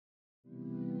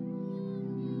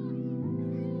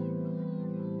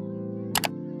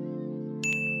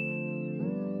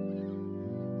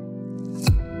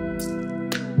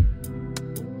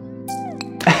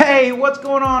Hey, what's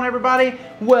going on, everybody?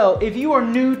 Well, if you are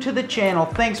new to the channel,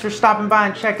 thanks for stopping by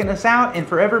and checking us out. And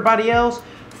for everybody else,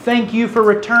 thank you for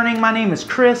returning. My name is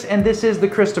Chris, and this is the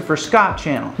Christopher Scott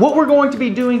channel. What we're going to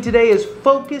be doing today is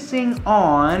focusing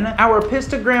on our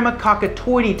Pistogramma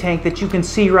cockatoidy tank that you can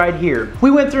see right here.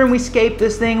 We went through and we scaped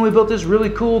this thing. We built this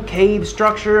really cool cave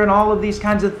structure and all of these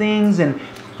kinds of things. And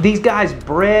these guys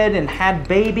bred and had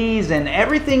babies and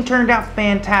everything turned out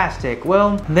fantastic.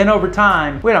 Well, then over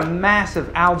time, we had a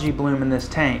massive algae bloom in this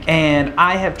tank. And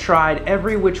I have tried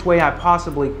every which way I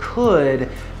possibly could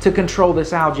to control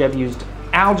this algae. I've used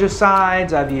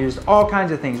algicides, I've used all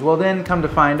kinds of things. Well, then come to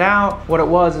find out what it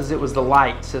was it was the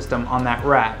light system on that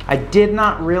rack. I did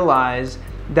not realize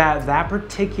that that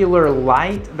particular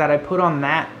light that I put on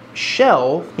that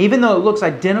shelf, even though it looks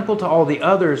identical to all the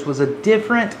others, was a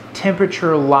different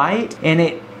temperature light, and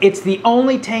it's the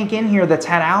only tank in here that's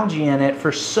had algae in it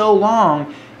for so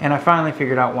long, and I finally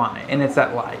figured out why, and it's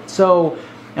that light. So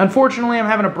unfortunately, I'm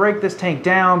having to break this tank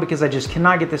down because I just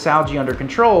cannot get this algae under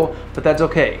control, but that's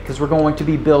okay, because we're going to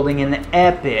be building an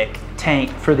epic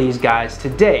tank for these guys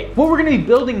today. What we're going to be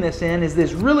building this in is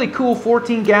this really cool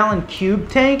 14-gallon cube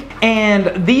tank,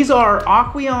 and these are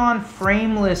Aquarium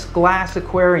frameless glass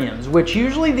aquariums, which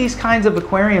usually these kinds of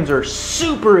aquariums are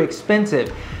super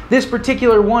expensive. This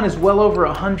particular one is well over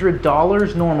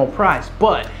 $100 normal price,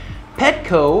 but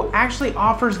Petco actually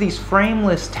offers these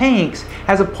frameless tanks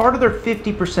as a part of their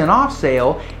 50% off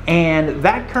sale, and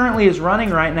that currently is running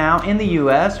right now in the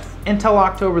US until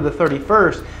October the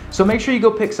 31st. So make sure you go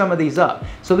pick some of these up.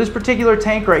 So this particular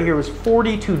tank right here was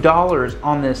 $42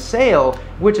 on this sale,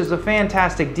 which is a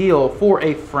fantastic deal for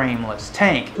a frameless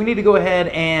tank. We need to go ahead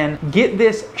and get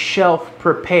this shelf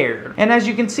prepared. And as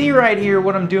you can see right here,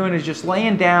 what I'm doing is just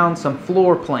laying down some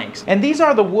floor planks. And these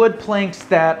are the wood planks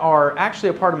that are actually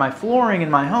a part of my flooring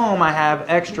in my home. I have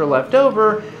extra left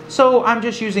over, so I'm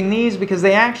just using these because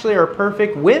they actually are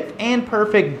perfect width and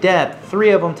perfect depth.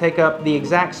 3 of them take up the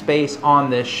exact space on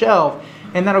this shelf,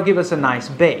 and that'll give us a nice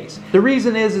base. The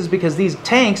reason is because these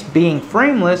tanks, being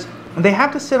frameless, they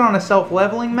have to sit on a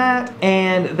self-leveling mat,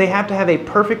 and they have to have a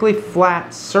perfectly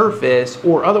flat surface,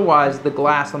 or otherwise the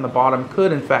glass on the bottom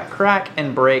could in fact crack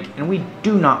and break, and we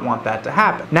do not want that to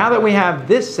happen. Now that we have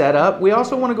this set up, we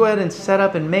also want to go ahead and set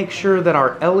up and make sure that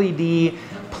our LED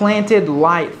planted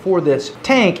light for this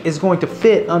tank is going to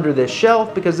fit under this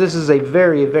shelf, because this is a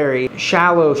very, very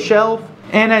shallow shelf.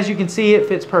 And as you can see, it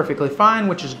fits perfectly fine,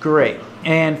 which is great.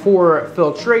 And for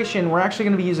filtration, we're actually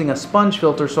going to be using a sponge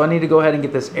filter, so I need to go ahead and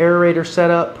get this aerator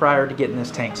set up prior to getting this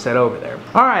tank set over there.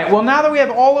 All right, well, now that we have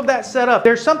all of that set up,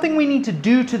 there's something we need to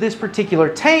do to this particular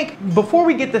tank before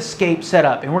we get the scape set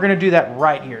up, and we're going to do that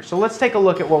right here. So let's take a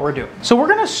look at what we're doing. So we're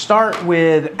going to start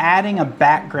with adding a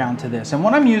background to this, and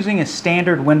what I'm using is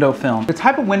standard window film. The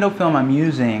type of window film I'm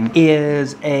using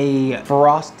is a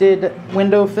frosted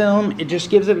window film. It just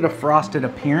gives it a frosted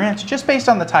appearance, just based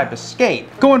on the type of scape.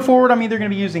 Going forward, I'm either going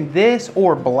to be using this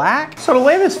or black. So to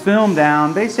lay this film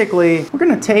down, basically, we're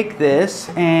going to take this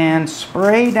and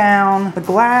spray down the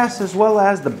glass as well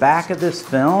as the back of this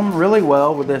film really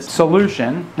well with this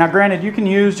solution. Now, granted, you can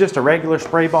use just a regular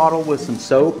spray bottle with some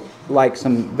soap, like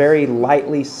some very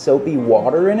lightly soapy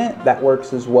water in it. That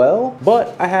works as well.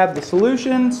 But I have the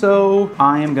solution, so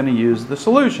I am going to use the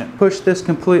solution. Push this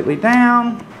completely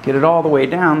down, get it all the way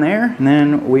down there, and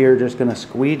then we are just going to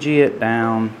squeegee it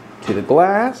down to the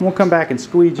glass. We'll come back and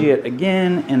squeegee it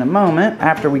again in a moment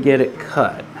after we get it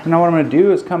cut. Now what I'm going to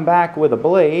do is come back with a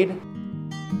blade.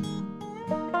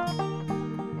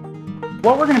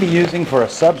 What we're going to be using for a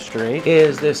substrate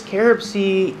is this Carib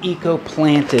Eco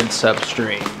Planted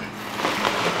substrate.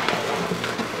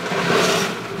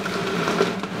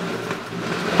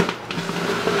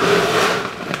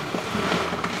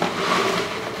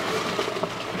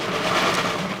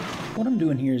 What I'm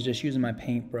doing here is just using my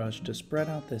paintbrush to spread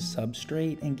out this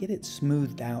substrate and get it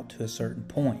smoothed out to a certain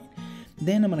point.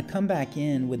 Then I'm going to come back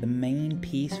in with the main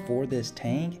piece for this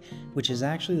tank, which is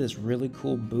actually this really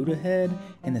cool Buddha head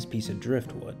and this piece of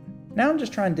driftwood. Now I'm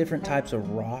just trying different types of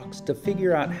rocks to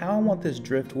figure out how I want this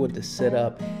driftwood to sit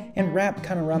up and wrap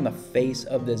kind of around the face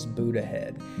of this Buddha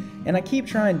head. And I keep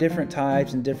trying different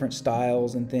types and different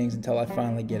styles and things until I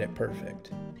finally get it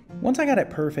perfect. Once I got it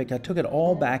perfect, I took it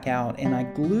all back out and I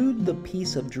glued the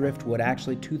piece of driftwood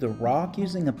actually to the rock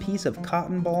using a piece of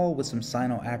cotton ball with some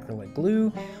cyanoacrylate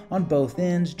glue on both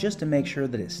ends just to make sure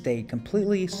that it stayed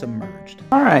completely submerged.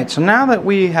 Alright, so now that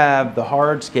we have the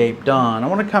hardscape done, I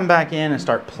want to come back in and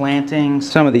start planting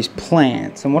some of these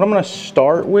plants. And what I'm going to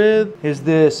start with is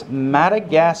this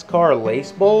Madagascar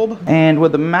lace bulb. And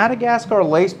with the Madagascar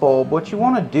lace bulb, what you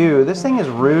want to do, this thing is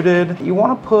rooted, you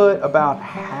want to put about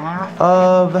half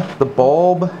of the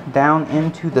bulb down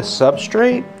into the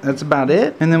substrate. That's about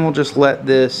it. And then we'll just let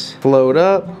this float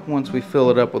up. Once we fill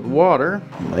it up with water,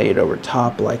 lay it over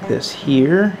top like this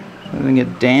here. Doesn't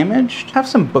get damaged. Have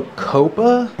some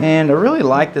bacopa, and I really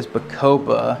like this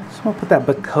bacopa. So I'll put that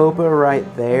bacopa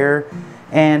right there.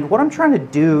 And what I'm trying to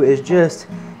do is just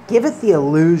give it the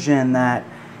illusion that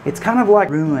it's kind of like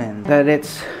ruin, that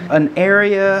it's an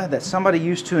area that somebody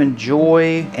used to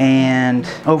enjoy, and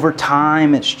over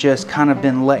time it's just kind of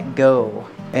been let go.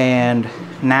 And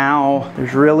now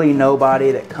there's really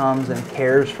nobody that comes and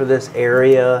cares for this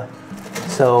area.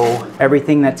 So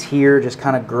everything that's here just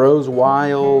kind of grows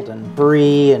wild and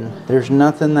free, and there's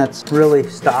nothing that's really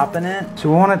stopping it. So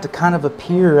we want it to kind of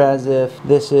appear as if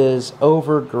this is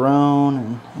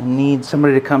overgrown and needs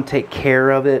somebody to come take care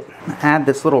of it. Add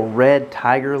this little red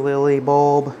tiger lily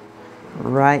bulb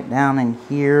right down in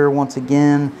here. Once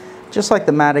again, just like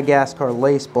the Madagascar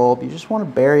lace bulb, you just want to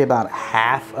bury about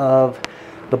half of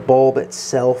the bulb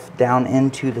itself down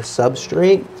into the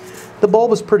substrate. The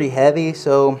bulb is pretty heavy,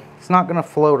 so it's not going to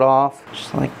float off.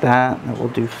 Just like that. That will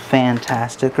do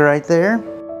fantastic right there.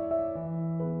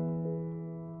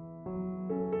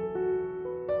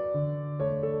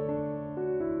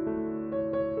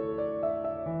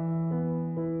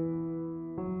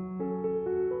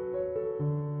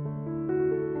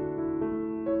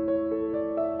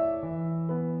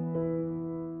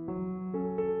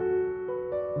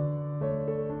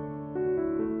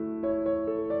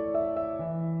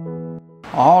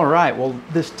 All right, well,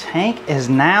 this tank has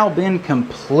now been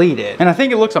completed, and I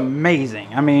think it looks amazing.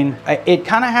 I mean, it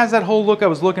kind of has that whole look I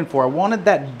was looking for. I wanted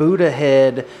that Buddha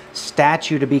head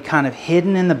statue to be kind of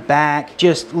hidden in the back.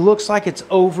 Just looks like it's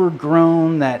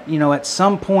overgrown, that, you know, at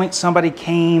some point somebody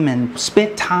came and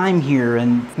spent time here,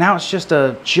 and now it's just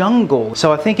a jungle.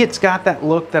 So I think it's got that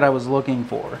look that I was looking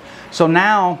for. So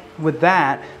now, with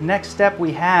that, next step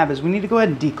we have is we need to go ahead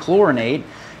and dechlorinate.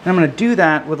 And I'm going to do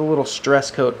that with a little Stress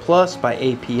Coat Plus by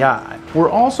API. We're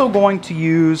also going to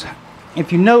use,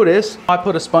 if you notice, I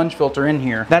put a sponge filter in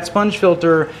here. That sponge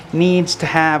filter needs to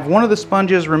have one of the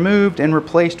sponges removed and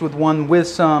replaced with one with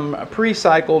some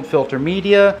pre-cycled filter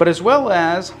media. But as well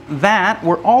as that,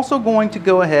 we're also going to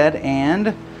go ahead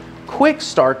and quick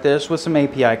start this with some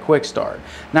API Quick Start.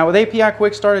 Now with API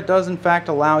Quick Start, it does in fact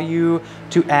allow you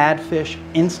to add fish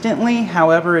instantly.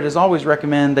 However, it is always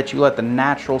recommended that you let the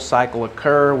natural cycle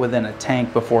occur within a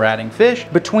tank before adding fish.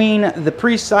 Between the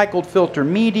pre-cycled filter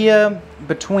media,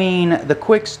 between the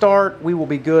quick start, we will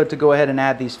be good to go ahead and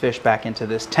add these fish back into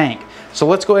this tank. So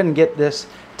let's go ahead and get this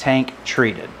tank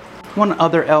treated. One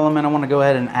other element I want to go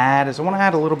ahead and add is I want to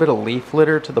add a little bit of leaf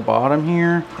litter to the bottom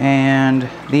here. And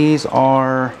these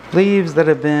are leaves that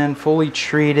have been fully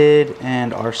treated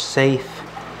and are safe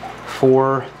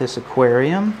for this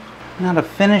aquarium. Now to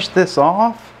finish this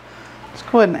off, let's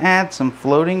go ahead and add some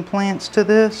floating plants to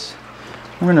this.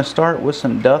 We're going to start with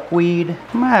some duckweed.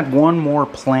 I'm going to add one more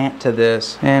plant to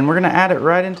this, and we're going to add it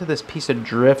right into this piece of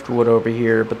driftwood over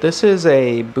here. But this is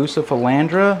a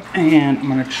bucephalandra, and I'm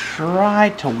going to try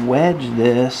to wedge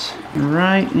this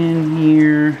right in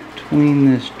here between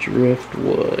this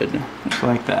driftwood, just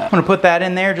like that. I'm going to put that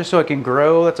in there just so it can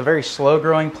grow. That's a very slow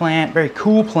growing plant, very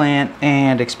cool plant,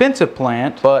 and expensive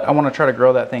plant, but I want to try to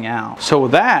grow that thing out. So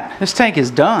with that, this tank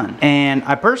is done, and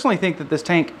I personally think that this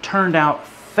tank turned out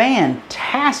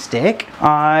fantastic.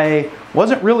 I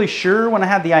wasn't really sure when I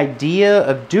had the idea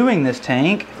of doing this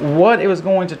tank what it was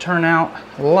going to turn out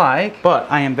like,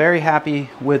 but I am very happy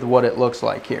with what it looks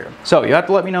like here. So you have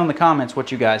to let me know in the comments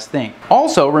what you guys think.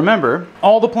 Also, remember,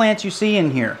 all the plants you see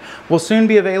in here will soon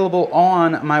be available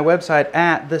on my website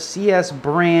at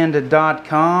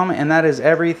thecsbrand.com, and that is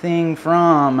everything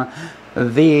from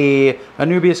the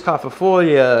anubias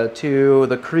coffeefolia to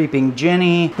the creeping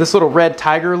Jenny, this little red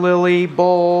tiger lily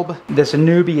bulb, this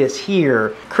anubias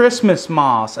here, Christmas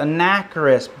moss,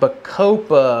 anacharis,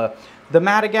 bacopa, the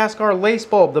Madagascar lace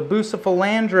bulb, the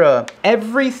bucephalandra,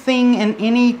 everything and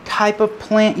any type of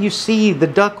plant you see, the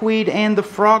duckweed and the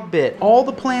frog bit. All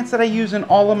the plants that I use in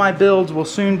all of my builds will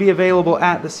soon be available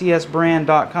at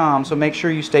thecsbrand.com, so make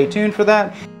sure you stay tuned for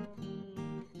that.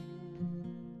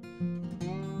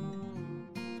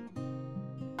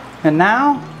 And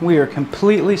now we are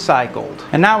completely cycled.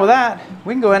 And now with that,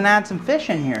 we can go ahead and add some fish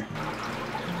in here.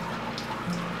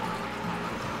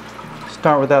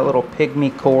 Start with that little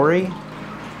pygmy cory.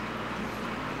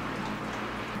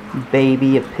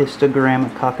 Baby Epistogramma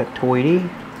cockatoides.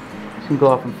 You can go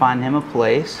off and find him a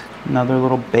place. Another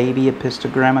little baby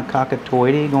Epistogramma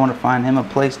cockatoides, going to find him a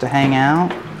place to hang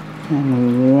out.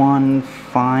 And one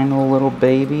final little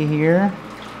baby here.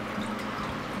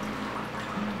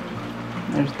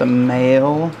 There's the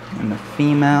male and the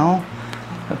female.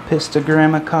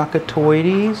 Apistogramma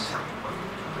cockatoides.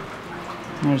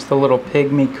 There's the little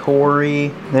pygmy cory.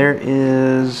 There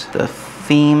is the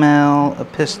female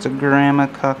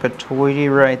Apistogramma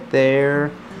cockatoide right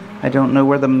there. I don't know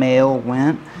where the male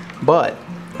went, but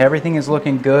everything is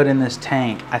looking good in this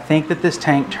tank. I think that this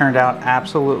tank turned out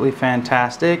absolutely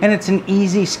fantastic, and it's an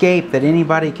easy scape that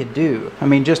anybody could do. I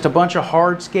mean, just a bunch of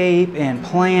hardscape and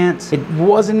plants. It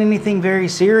wasn't anything very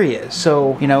serious.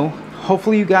 So, you know,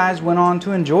 hopefully you guys went on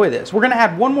to enjoy this. We're gonna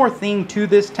add one more thing to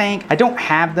this tank. I don't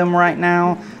have them right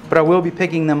now, but I will be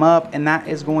picking them up, and that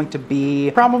is going to be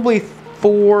probably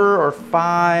 4 or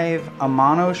 5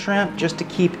 amano shrimp, just to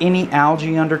keep any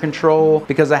algae under control,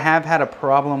 because I have had a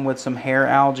problem with some hair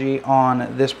algae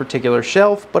on this particular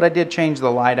shelf, but I did change the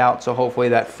light out, so hopefully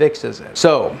that fixes it.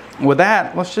 So with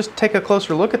that, let's just take a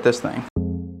closer look at this thing.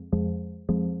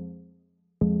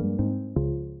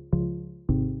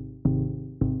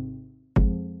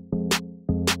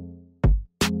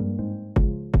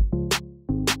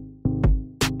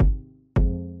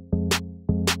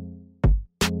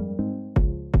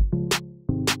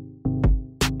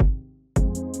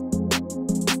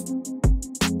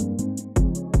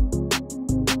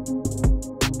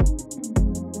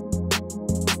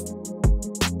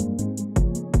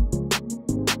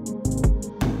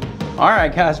 All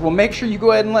right, guys, well, make sure you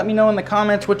go ahead and let me know in the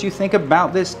comments what you think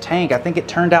about this tank. I think it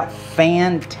turned out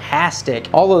fantastic.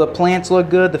 All of the plants look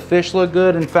good, the fish look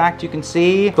good. In fact, you can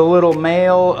see the little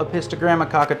male Apistogramma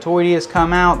cockatoide has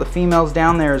come out, the female's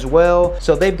down there as well.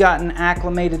 So they've gotten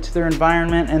acclimated to their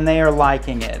environment and they are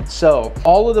liking it. So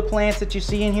all of the plants that you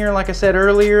see in here, like I said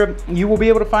earlier, you will be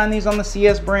able to find these on the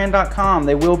csbrand.com.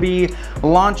 They will be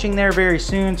launching there very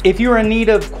soon. If you're in need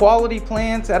of quality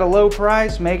plants at a low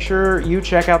price, make sure you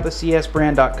check out the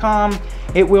csbrand.com.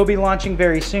 It will be launching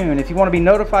very soon. If you want to be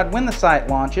notified when the site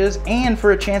launches and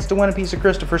for a chance to win a piece of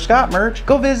Christopher Scott merch,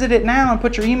 go visit it now and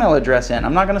put your email address in.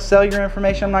 I'm not going to sell your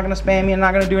information. I'm not going to spam you. I'm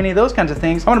not going to do any of those kinds of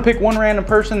things. I'm going to pick one random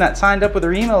person that signed up with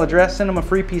their email address, send them a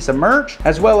free piece of merch,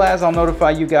 as well as I'll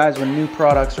notify you guys when new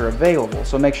products are available.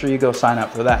 So make sure you go sign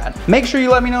up for that. Make sure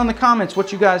you let me know in the comments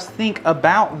what you guys think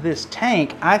about this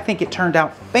tank. I think it turned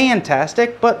out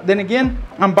fantastic, but then again,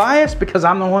 I'm biased because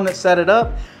I'm the one that set it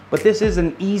up. But this is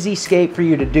an easy scape for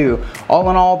you to do. All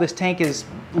in all, this tank is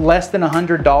less than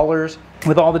 $100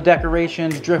 with all the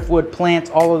decorations, driftwood plants,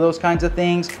 all of those kinds of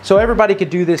things. So everybody could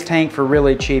do this tank for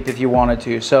really cheap if you wanted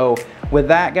to. So with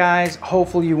that, guys,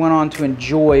 hopefully you went on to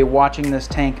enjoy watching this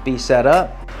tank be set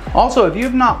up. Also, if you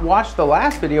have not watched the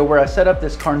last video where I set up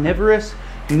this carnivorous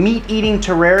meat-eating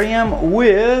terrarium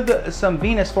with some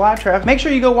Venus flytrap, make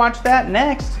sure you go watch that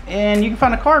next, and you can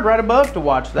find a card right above to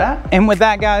watch that. And with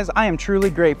that, guys, I am truly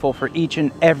grateful for each and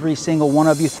every single one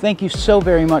of you. Thank you so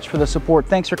very much for the support.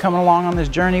 Thanks for coming along on this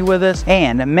journey with us,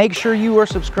 and make sure you are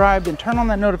subscribed and turn on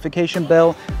that notification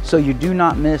bell so you do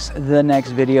not miss the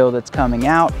next video that's coming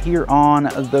out here on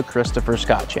the Christopher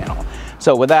Scott channel.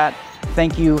 So with that,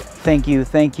 thank you,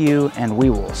 and we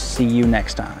will see you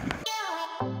next time.